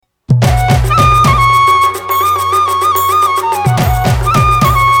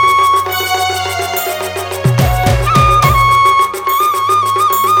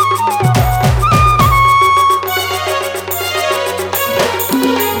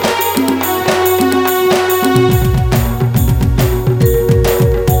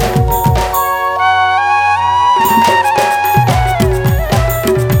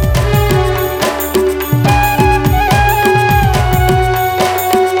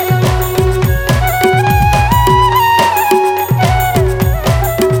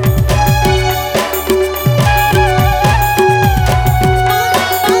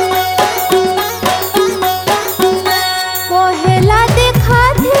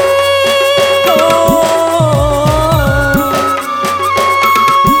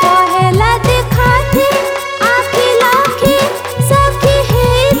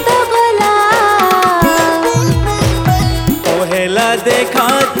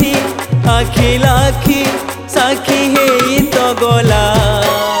साथी आखि लाखी साखी हेई तो गला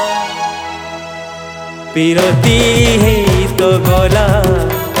पिरती हेई तो गला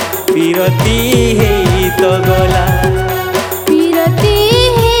पिरती हेई तो गला पिरती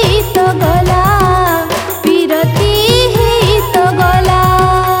हेई तो गला पिरती हेई तो गला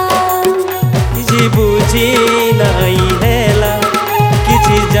जी बुझी नाई हेला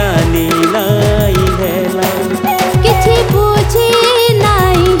किछि जानी नाई हेला किछि बुझी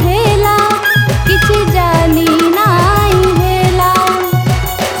नाई हेला किछि जानी नाई हेला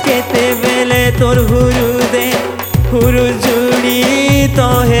केते बेले तोर हुरु जुड़ी तो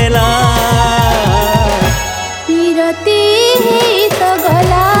हेला पिरती हेई तो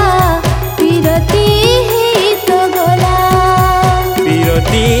गला पिरती हेई तो गला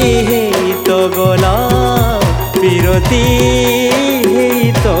पिरती हेई तो गला पिरती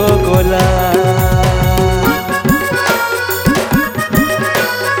हेई तो गला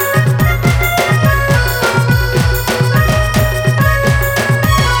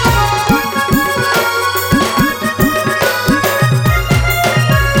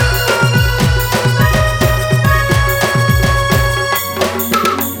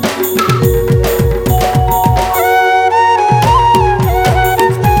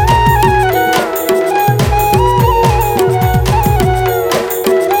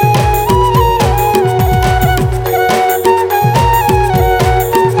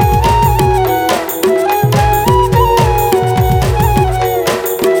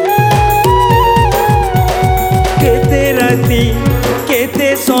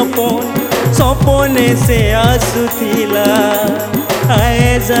केते सपने से आसुथिला आए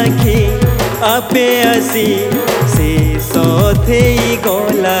जाखी आपे आसी से सथेई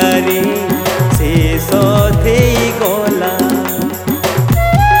गला रे से सथेई गला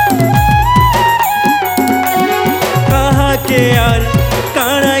कहा के यार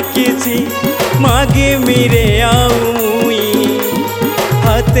काना किछि मागे मेरे आउई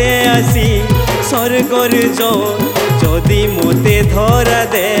हाथे आसी स्वर्गर जदि मोते धरा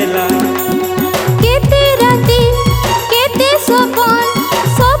देला केते राती केते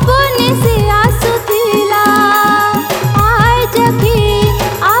सपने से आसुथिला आय जखी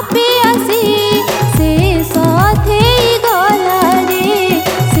आपे आसी से सथेई गला रे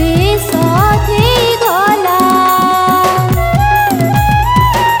से सथेई गला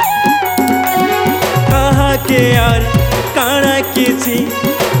कहा के यार काना किछि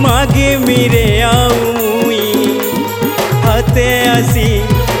मागे मेरे आउई हाथे आसी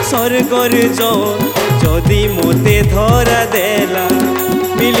स्वर्गर जदि मोते धरा देला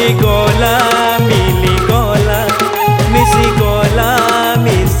मिली गला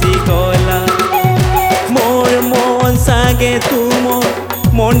मिसी गला मोर मन सागे तुम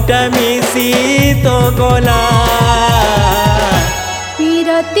मनटा मिसी तो गला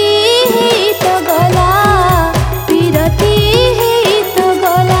पिरती हेई तो गला पिरती हेई तो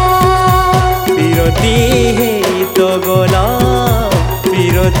गला पिरती हेई तो गला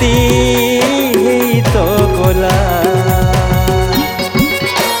पिरती हेई तो गला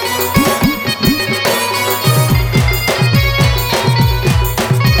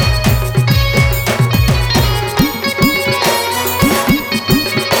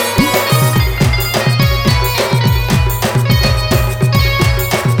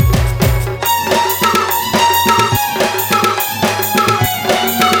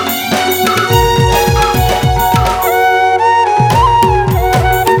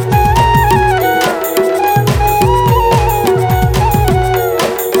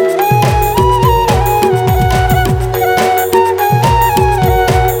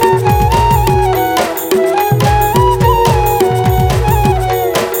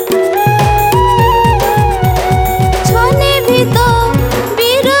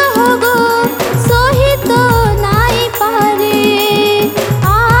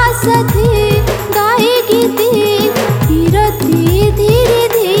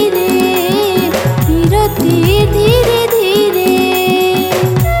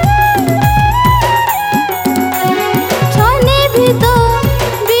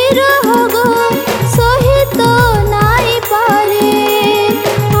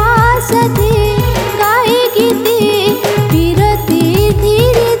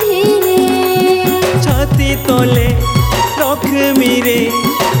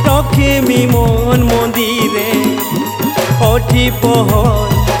रखेमी मन मंदिरे अठी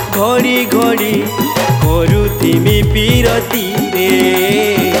पहर घड़ी घड़ी करुथिमी पिरती रे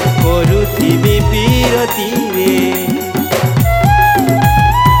करुथिमी पिरती रे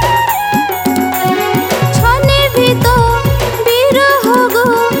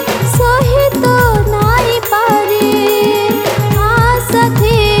सहित नाई पारे आ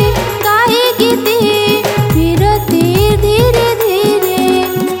साथी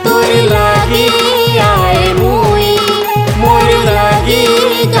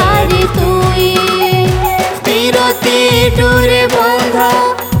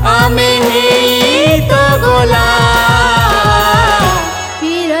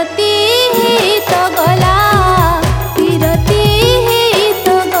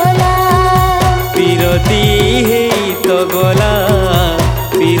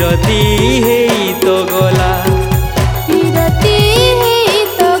पिरती